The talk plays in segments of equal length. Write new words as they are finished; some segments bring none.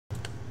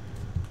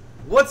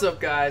What's up,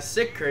 guys?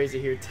 Sick Crazy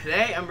here.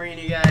 Today I'm bringing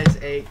you guys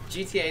a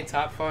GTA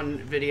Top Fun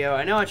video.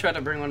 I know I tried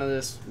to bring one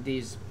of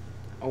these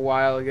a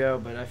while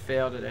ago, but I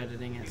failed at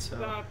editing it,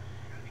 so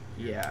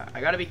yeah,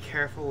 I gotta be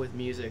careful with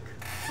music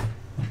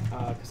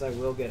because I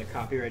will get a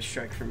copyright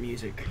strike for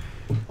music.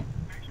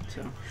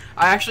 So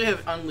I actually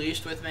have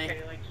Unleashed with me.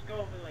 Okay, like, just go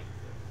over, like,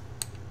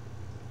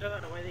 so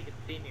that way they can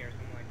see me or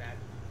something like that.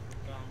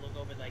 Look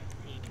over, like, the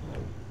team.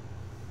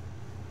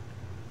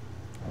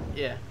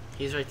 Yeah,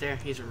 he's right there.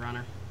 He's a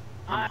runner.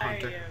 I'm a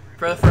hunter.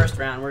 For the first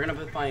round, we're gonna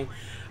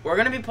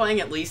be playing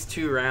at least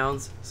 2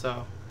 rounds.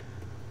 So,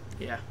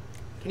 yeah.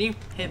 Can you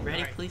hit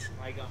ready, please?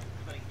 My God,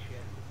 cutting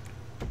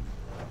shit.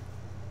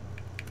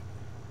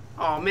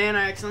 Oh man,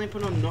 I accidentally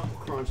put on knuckle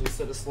crunch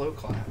instead of slow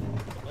clap.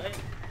 What?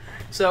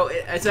 So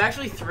it's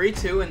actually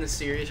 3-2 in the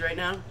series right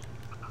now.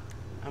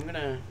 I'm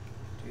gonna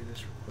do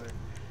this real quick.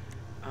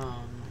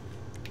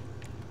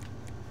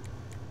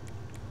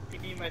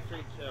 Give me my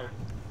 3-2.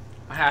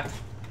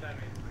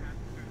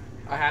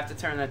 I have to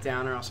turn that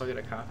down, or else I'll get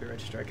a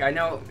copyright strike. I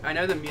know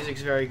the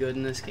music's very good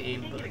in this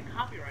game, but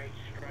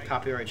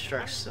copyright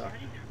strikes suck.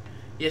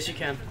 Yes, you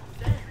can.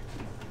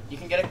 You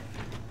can get it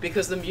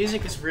because the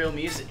music is real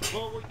music.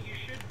 Well, what you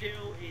should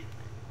do is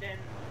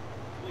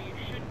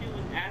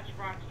ask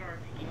Rockstar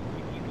if you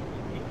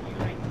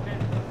like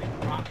send something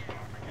to Rockstar.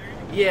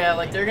 Yeah,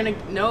 like they're gonna.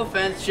 No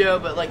offense, Joe,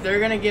 but like they're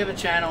gonna give a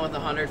channel with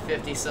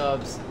 150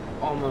 subs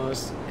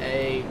almost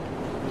a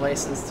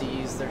license to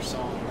use their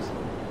songs.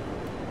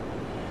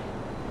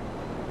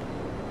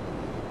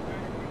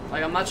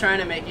 Like, I'm not trying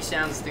to make you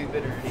sound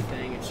stupid or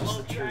anything, it's just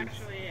the truth.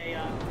 Actually, if you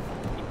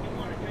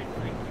want to do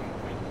like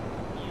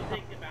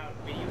music about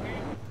video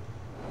games,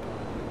 if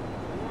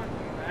you want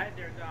some of that,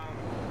 there's,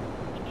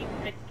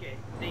 Kit.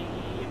 They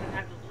even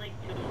have the link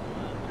to a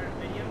certain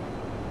video,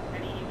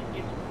 and he even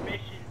gives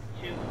permission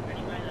to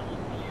anybody that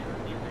wants to use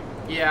his music.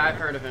 Yeah, I've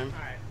heard of him.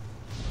 Alright.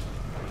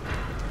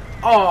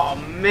 Oh,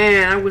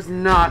 man, I was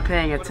not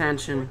paying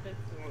attention.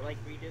 Like,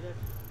 redo this?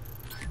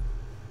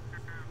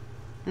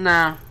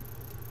 Nah.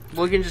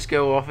 We can just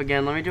go off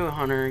again. Let me do a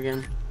hunter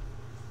again.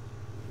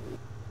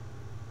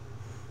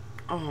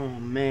 Oh,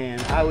 man.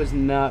 I was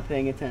not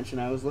paying attention.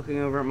 I was looking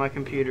over at my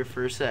computer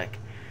for a sec.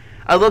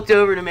 I looked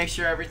over to make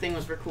sure everything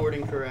was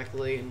recording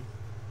correctly, and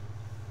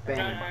bam.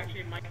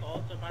 Actually, Mike,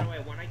 also, by the way,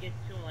 when I get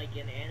to, like,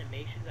 in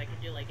animations, I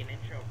can do, like, an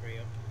intro for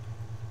you.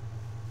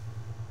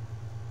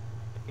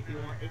 If you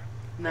want it.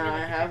 Nah,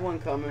 I have one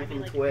coming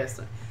from Twist.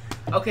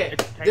 Okay,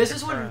 this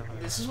is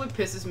what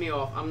pisses me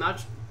off. I'm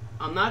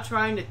not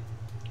trying to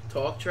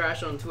talk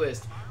trash on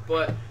Twist,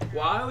 but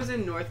while I was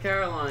in North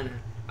Carolina,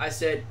 I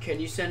said, can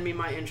you send me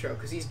my intro?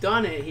 Because he's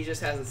done it, he just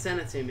hasn't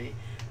sent it to me.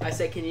 I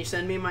said, can you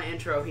send me my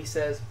intro? He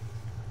says,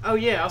 oh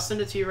yeah, I'll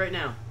send it to you right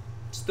now.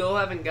 Still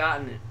haven't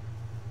gotten it.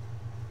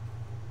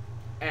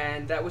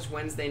 And that was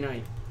Wednesday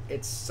night.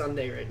 It's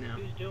Sunday right now.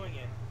 Who's doing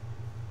it?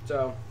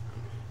 So,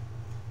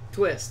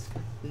 Twist.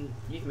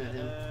 You've met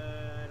him.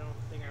 I don't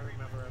think I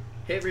remember him.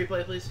 Hit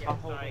replay, please. Yeah,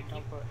 sorry, I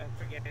keep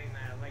forgetting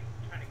that. I'm, like,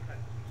 trying to cut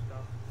some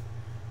stuff.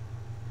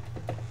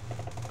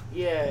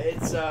 Yeah,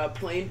 it's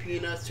Plain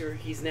Peanuts, or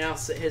his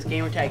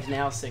gamer tag's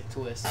now Sick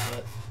Twist,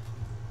 but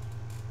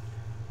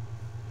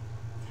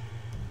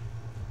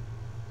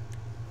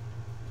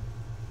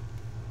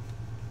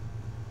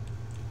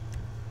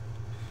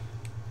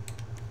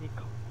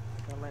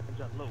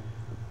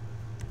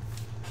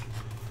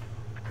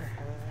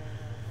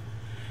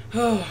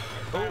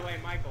By the way,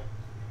 Michael,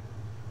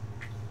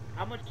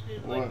 how much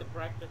is like the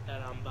breakfast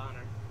at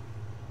Bonner?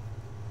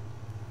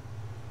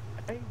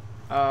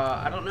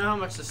 I don't know how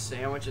much the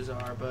sandwiches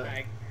are, but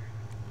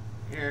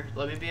here,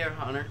 let me be a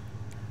hunter.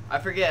 I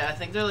forget. I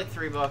think they're like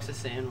 $3 a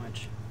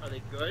sandwich. Are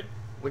they good?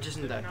 Which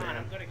isn't that bad.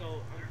 I'm gonna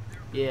go.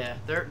 Yeah,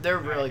 they're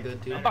really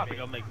good, dude. I'm about to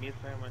go make me a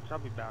sandwich. I'll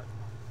be back.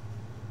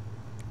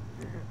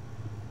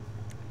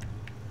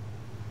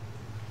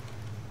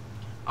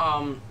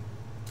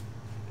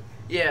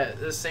 Yeah,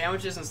 the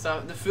sandwiches and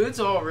stuff. The food's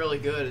all really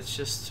good. It's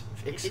just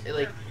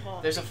like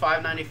there's a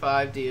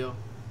 $5.95 deal.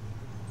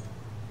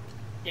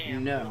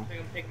 Damn, no. I don't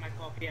think I'm taking my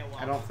coffee at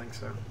once. I don't think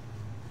so.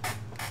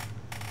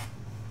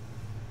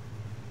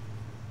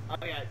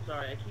 Oh yeah,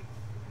 sorry, I keep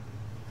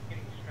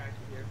getting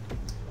distracted here.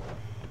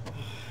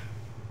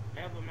 I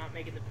hope I'm not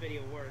making the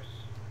video worse.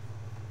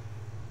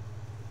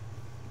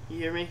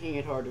 You're making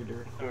it harder to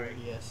record,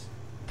 yes.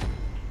 I'm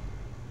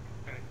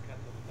trying to cut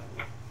this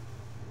stuff.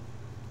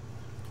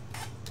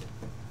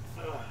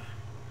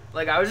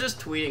 Like, I was just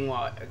tweeting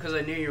because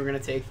I knew you were gonna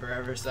take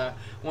forever. So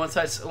once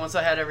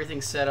I had everything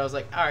set, I was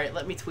like, all right,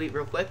 let me tweet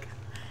real quick.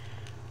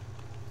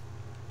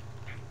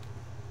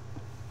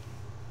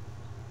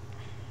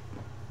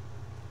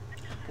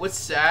 What's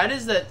sad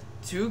is that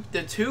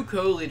the two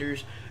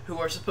co-leaders, who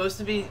are supposed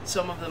to be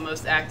some of the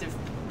most active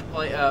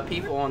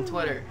people on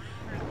Twitter,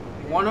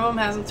 one of them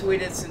hasn't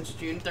tweeted since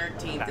June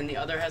 13th, and the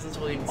other hasn't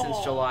tweeted since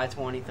July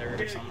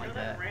 23rd or something like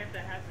that. Ramp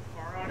that has a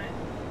car on it?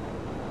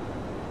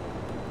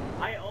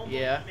 I almost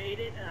made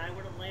it, and I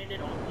would have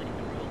landed on like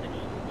the road that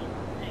you supposed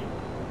to take.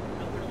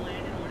 I would have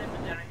landed on it,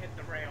 but then I hit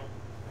the rail.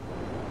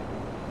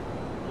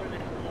 Would have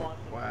been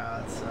awesome. Wow,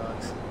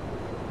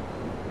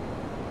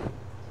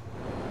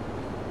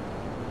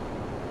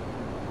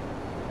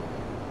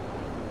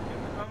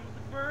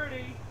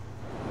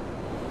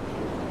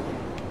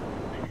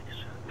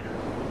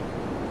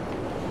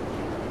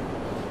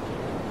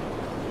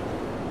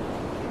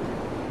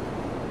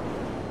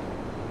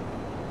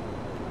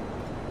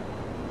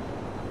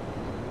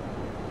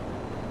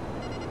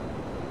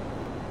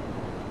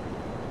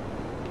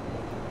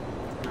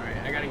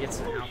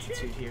 get some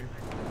altitude here.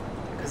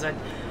 Because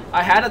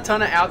I had a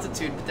ton of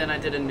altitude, but then I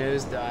did a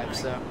nosedive,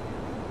 so.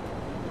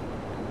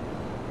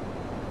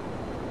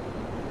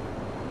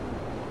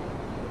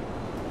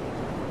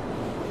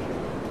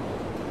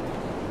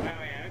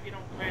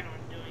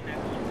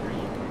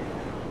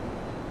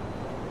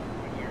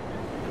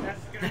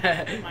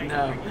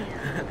 No.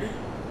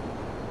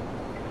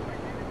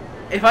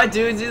 If I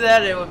do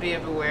that, it would be a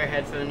beware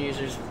headphone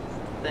users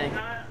thing.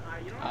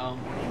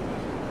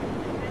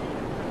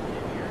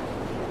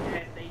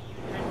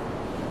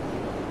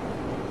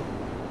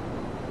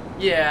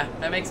 Yeah,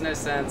 that makes no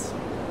sense.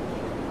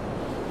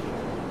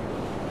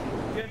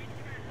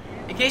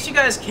 In case you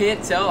guys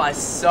can't tell, I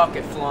suck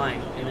at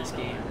flying in this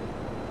game.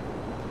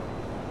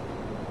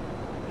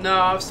 No,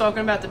 I was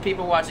talking about the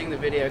people watching the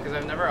video because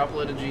I've never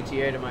uploaded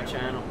GTA to my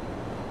channel.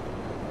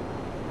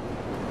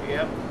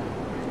 Yep.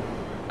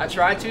 I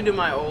tried to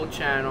my old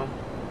channel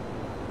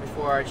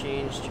before I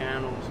changed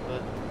channels,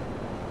 but...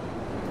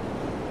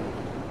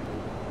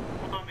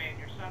 Oh man,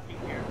 you're sucking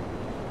here.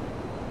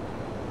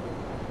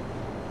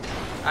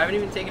 I haven't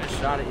even taken a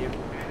shot at you.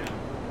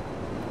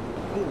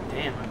 Ooh,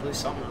 damn, I blew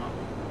something up.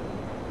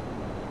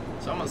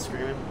 Someone's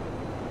screaming.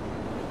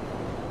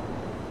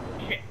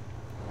 Shit.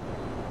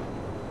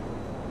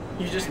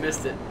 You just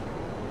missed it.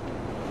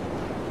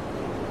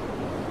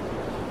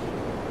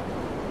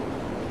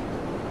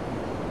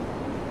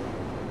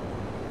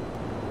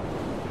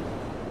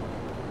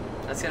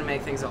 That's gonna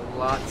make things a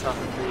lot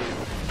tougher for you.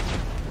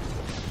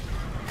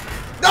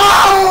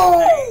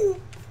 No!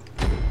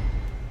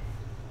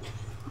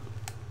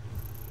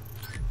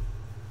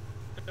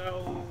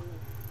 So,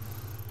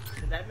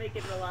 does that make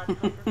it a lot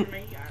tougher for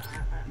me?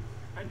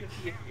 I'm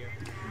confused here.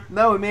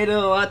 No, it made it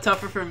a lot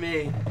tougher for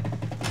me.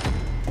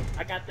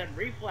 I got them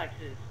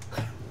reflexes.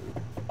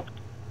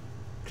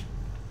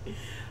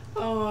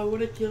 Oh, I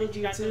would have killed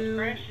you got too. Those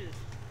crashes.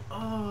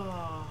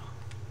 Oh.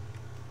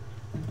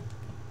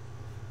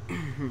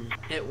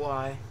 Hit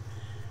Y.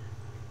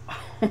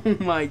 Oh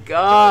my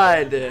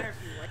god. It doesn't matter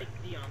if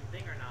you like the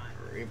thing or not.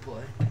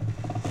 Replay.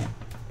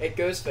 It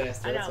goes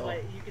faster. I know, that's all.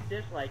 but you can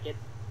dislike it.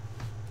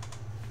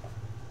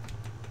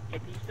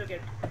 If you still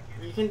get.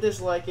 You can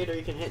dislike it or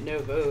you can hit no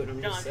vote.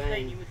 I'm just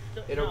saying. You would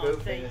still, it'll go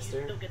I'm saying faster.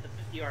 you still get the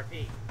 50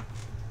 RP.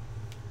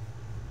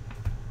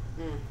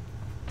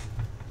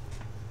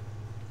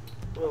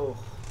 Oh.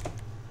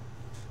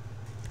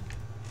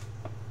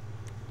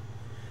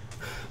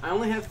 I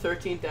only have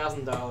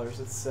 $13,000.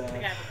 It's sad.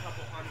 I have a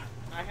couple hundred.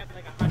 I have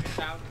like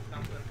 100,000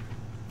 something.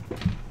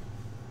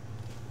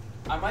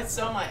 I might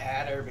sell my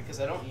adder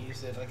because I don't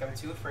use it. Like, I'm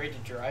too afraid to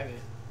drive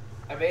it.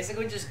 I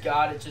basically just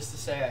got it just to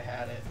say I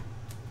had it.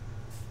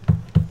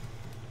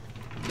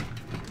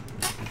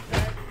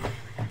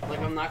 Like,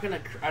 I'm not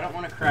gonna. I don't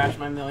want to crash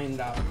my $1 million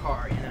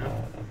car, you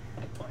know.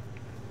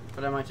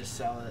 But I might just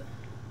sell it.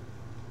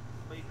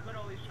 But you could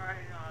always try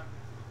it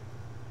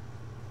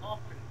off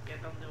and get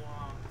them to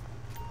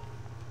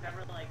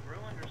never like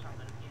ruined or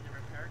something. If you need to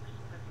repair, just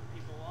piss some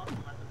people off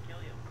and let them kill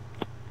you.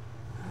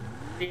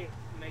 See,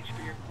 make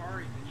sure your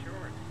car is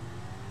insured.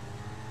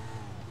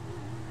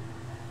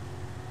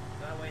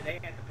 So that way they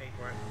have to pay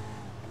for it.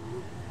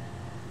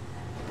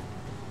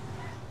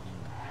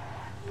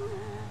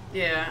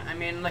 Yeah, I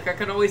mean, like I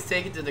could always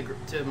take it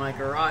to my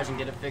garage and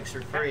get it fixed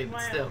for free,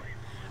 but still,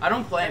 I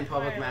don't play in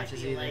public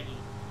matches either.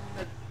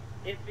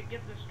 If it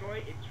gets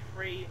destroyed, it's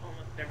free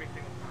almost every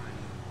single time.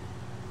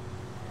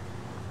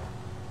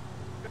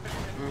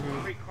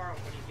 Free car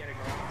when you get it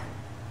going.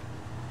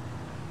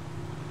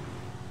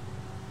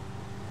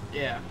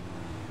 Yeah.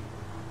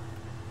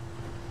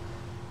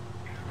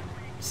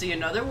 See,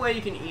 another way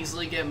you can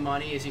easily get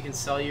money is you can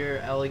sell your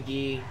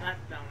LG,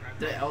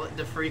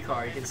 the free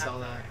car. You can sell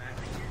that.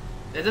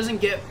 It doesn't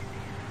get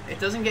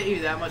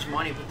you that much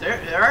money, but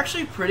they're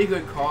actually pretty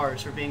good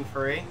cars for being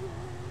free.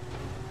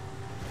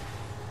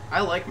 I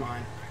like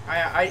mine.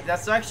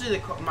 That's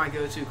actually my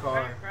go-to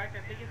car. I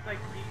think it's like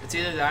it's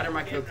either that or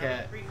my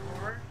Coquette. Free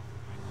car,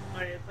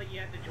 but it's like you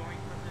have to join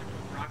something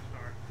with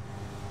Rockstar.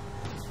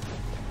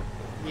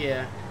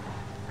 Yeah.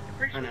 I'm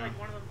pretty sure like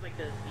one of them's like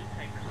the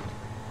Z-Type or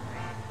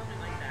something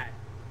like that.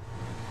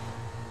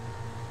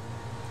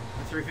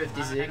 The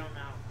 350Z. I don't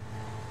know.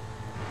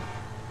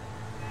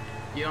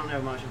 You don't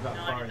know much about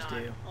No, cars, do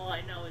you? All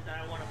I know is that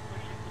I want to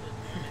push it to this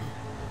limit and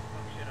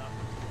fuck shit up.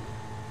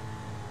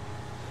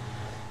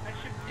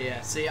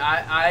 Yeah, see,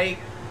 I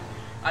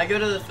go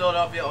to the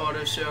Philadelphia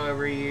Auto Show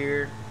every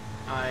year.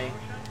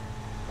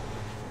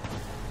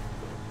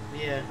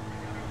 Yeah.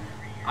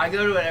 I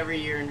go to it every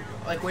year, and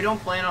like we don't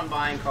plan on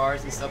buying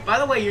cars and stuff. By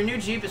the way, your new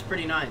Jeep is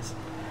pretty nice.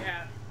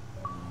 Yeah.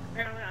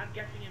 Apparently, I'm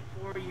guessing in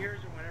 4 years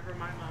or whenever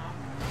my mom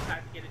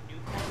decides to get a new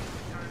car,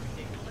 it's kind of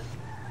ridiculous.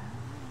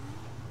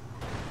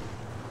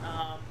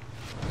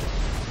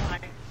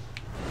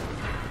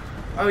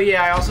 Oh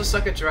yeah, I also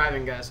suck at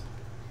driving, guys.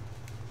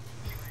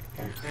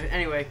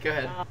 Anyway, go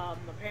ahead.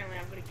 Apparently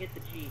I'm gonna get the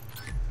Jeep.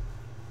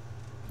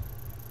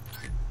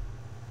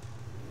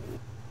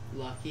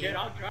 Lucky. Dude,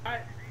 I'll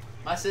drive.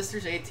 My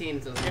sister's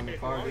 18, so I'm a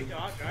car. I'll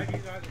drive you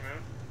guys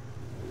around.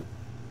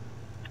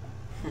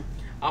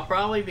 I'll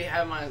probably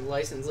have my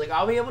license. Like,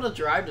 I'll be able to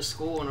drive to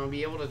school, and I'll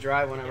be able to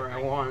drive whenever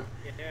I want.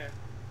 Yeah.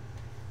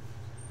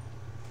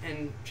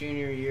 In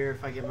junior year,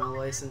 if I get my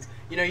license.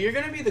 You know, you're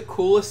going to be the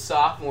coolest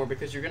sophomore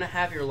because you're going to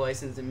have your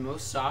license, and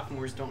most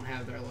sophomores don't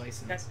have their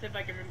license. That's if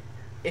I can remember.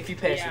 If you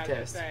pass your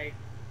test.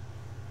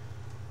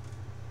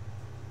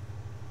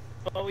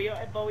 But we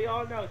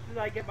all know, as soon as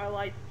I get my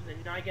license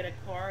and I get a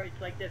car,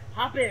 it's like this,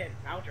 hop in,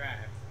 I'll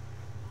drive.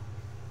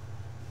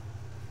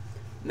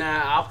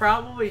 Nah, I'll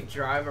probably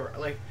drive,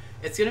 like,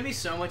 it's going to be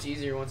so much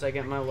easier once I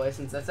get my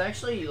license. That's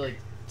actually, like,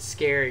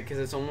 scary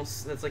because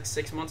that's like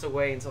 6 months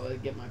away until I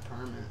get my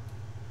permit.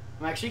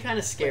 I'm actually kind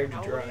of scared to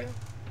drive. How old are you?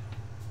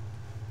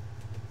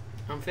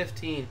 I'm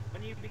 15.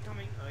 When are you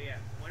becoming, oh yeah,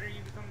 when are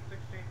you becoming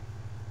 16?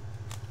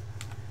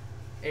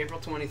 April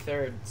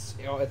 23rd.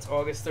 It's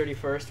August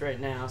 31st right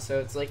now, so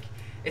it's like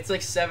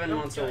 7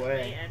 months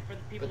away. Me, and for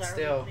the people but that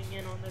still. are listening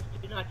in on this,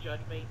 do not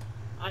judge me.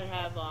 I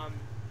have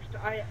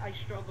I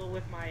struggle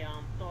with my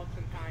thoughts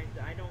sometimes.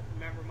 I don't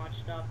remember much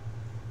stuff.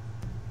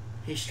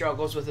 He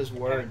struggles with his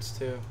words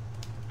too.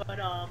 But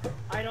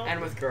I don't.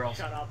 And with girls.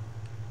 Shut up.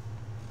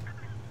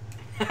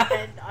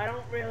 And I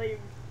don't really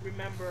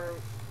remember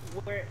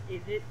where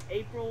is it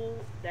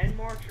April then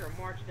March or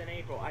March then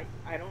April.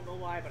 I don't know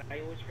why, but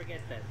I always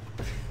forget this.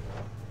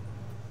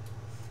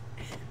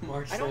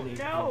 March. I don't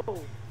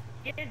know.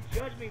 You can't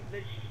judge me for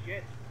this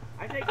shit.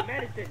 I take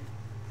medicine,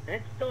 and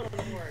it still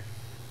doesn't work.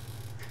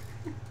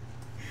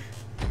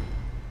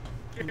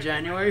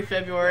 January,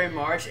 February,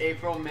 March,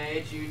 April,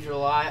 May, June,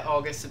 July,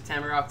 August,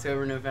 September,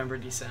 October, November,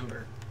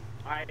 December.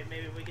 Alright,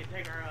 maybe we can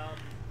take our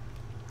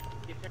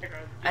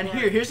And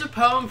here's a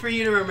poem for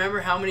you to remember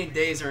how many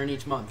days are in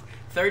each month.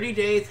 30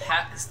 days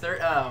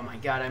oh my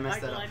god, I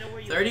messed that up.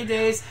 30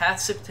 days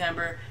hath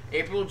September,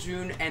 April,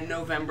 June, and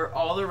November.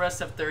 All the rest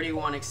have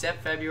 31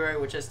 except February,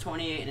 which has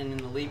 28, and in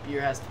the leap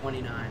year has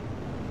 29.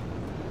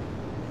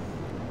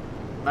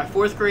 My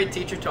 4th grade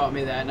teacher taught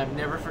me that, and I've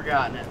never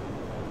forgotten it.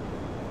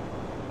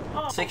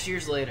 6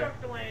 years later.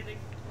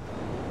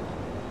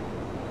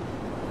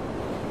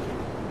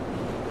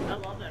 I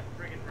love that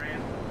friggin'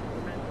 ramp.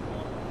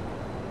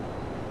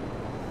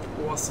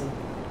 Awesome.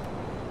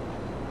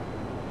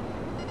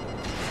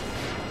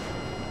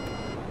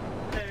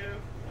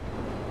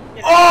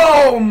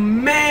 Oh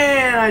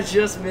man, I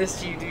just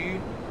missed you,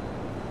 dude.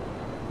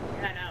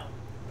 Yeah, I know.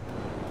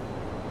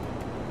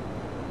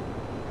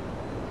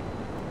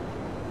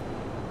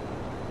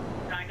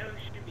 I know you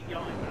should be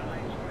going, but I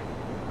enjoy it.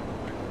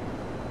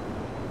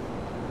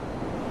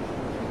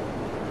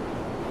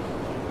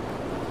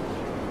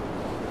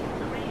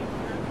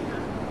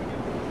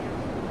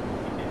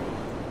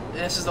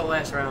 This is the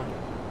last round.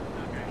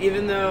 Okay.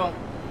 Even though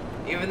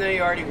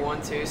you already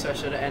won 2, so I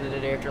should have ended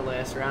it after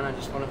last round. I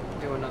just want to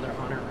do another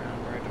 100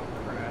 round where I don't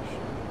crash.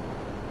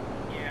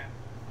 Yeah.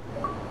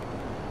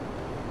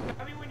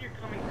 Tell me when you're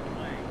coming to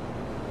play.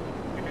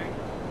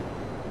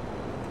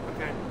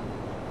 Okay.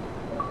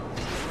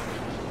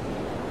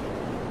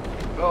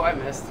 Oh, I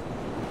missed. Are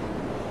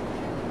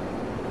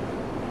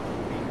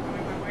you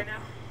coming my way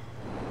now?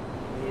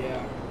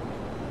 Yeah.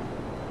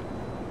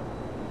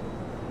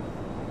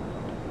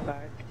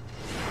 Bye.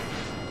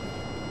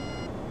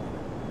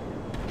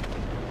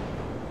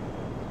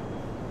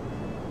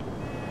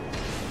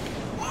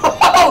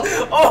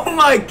 Oh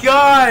my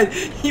god!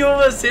 You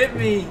almost hit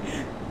me!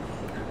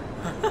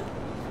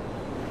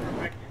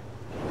 Perfect.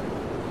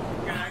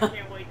 God, I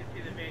can't wait to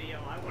see the video.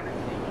 I want to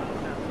see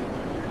what's happening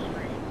on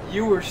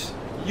your screen.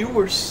 You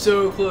were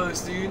so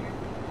close, dude.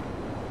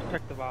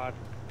 Check the VOD.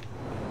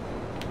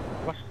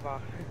 Watch the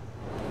VOD.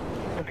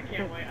 I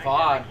can't wait. VOD.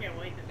 I can't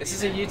wait to see This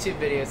is a that. YouTube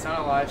video, it's not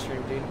a live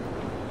stream, dude.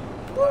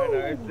 I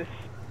know,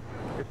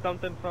 it's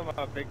something from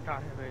a big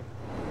time.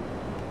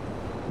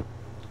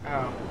 Oh.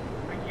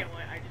 I can't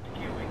wait. I just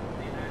can't wait to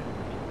see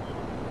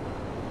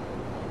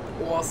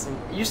that. Awesome.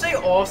 You say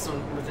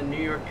awesome with a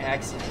New York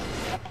accent.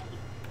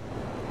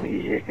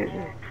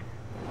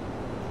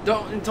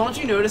 Don't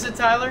you notice it,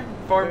 Tyler?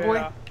 Fart boy?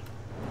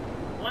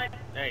 What?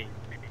 Hey,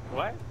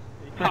 what?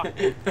 You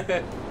talking?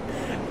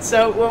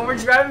 So when we're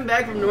driving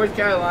back from North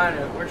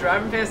Carolina, we're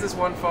driving past this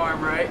one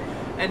farm, right?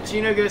 And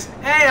Gino goes,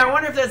 "Hey, I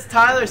wonder if that's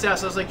Tyler's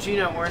house." I was like,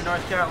 "Gino, we're in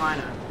North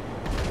Carolina."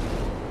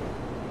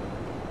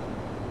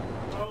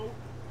 Oh.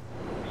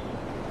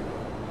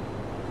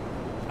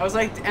 I was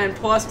like, and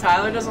plus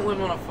Tyler doesn't live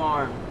on a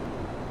farm.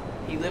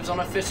 He lives on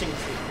a fishing.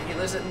 He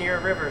lives near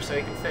a river, so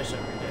he can fish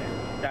every day.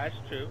 That's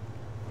true.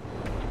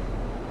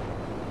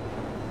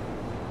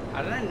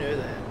 How did I know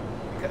that?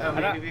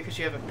 Maybe because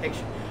you have a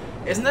picture.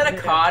 Isn't that a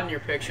cod in your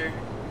picture?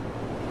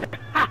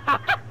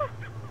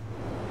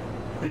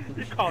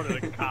 You called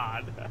it a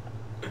cod.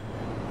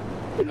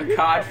 A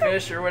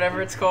codfish or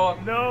whatever it's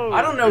called? No.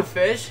 I don't know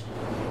fish.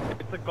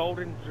 It's a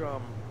golden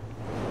drum.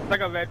 It's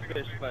like a red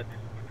fish, but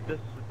this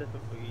is a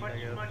weed, I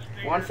guess. Much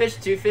bigger. One fish,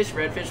 two fish,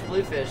 red fish,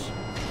 blue fish.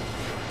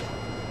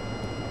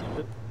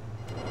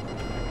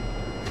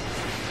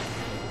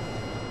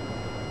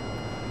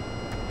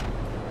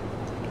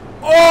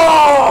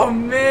 Oh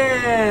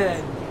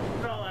man!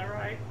 Is all that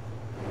right?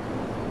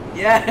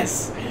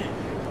 Yes.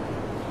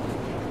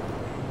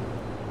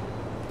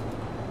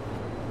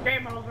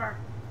 Game over.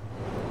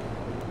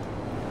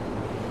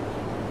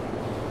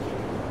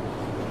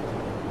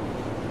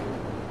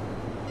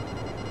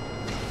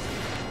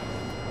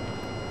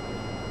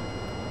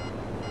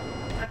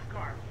 That's a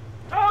car.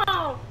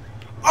 Oh!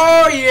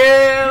 Oh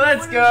yeah,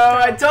 let's go.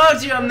 I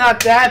told you I'm not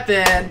that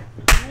bad.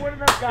 You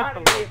wouldn't have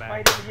gotten me if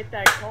I didn't hit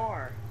that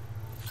car.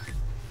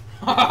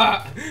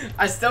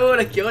 I still would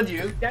have killed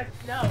you. That's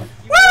no.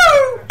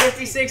 Woo!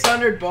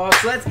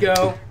 $5,600. Let's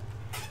go.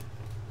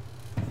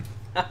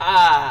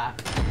 Haha.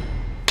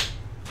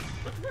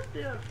 What's with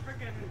the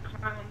freaking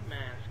clown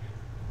mask?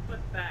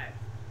 What's that?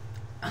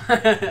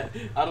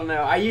 I don't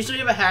know. I usually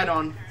have a hat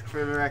on,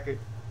 for the record.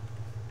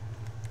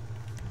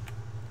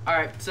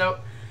 Alright, so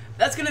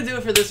that's going to do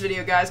it for this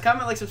video, guys.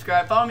 Comment, like,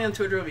 subscribe. Follow me on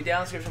Twitter. It'll be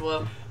down in the description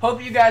below.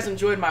 Hope you guys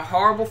enjoyed my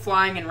horrible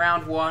flying in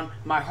round 1,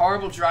 my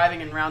horrible driving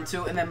in round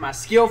 2, and then my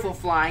skillful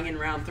flying in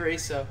round 3,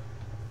 so...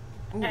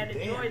 Ooh, And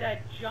damn. enjoy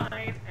that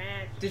giant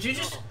ass. Did you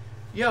just...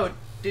 Yo,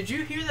 did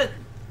you hear that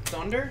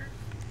thunder?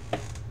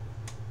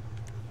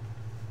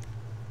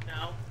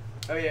 No.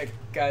 Oh yeah,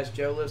 guys,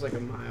 Joe lives like a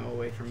mile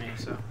away from me,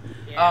 so...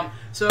 Yeah.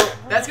 So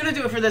that's gonna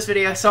do it for this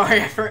video.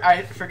 Sorry, I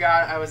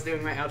forgot I was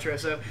doing my outro,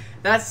 so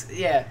that's...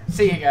 Yeah,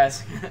 see you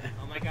guys.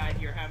 Oh my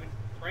god, you're having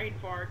brain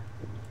fart.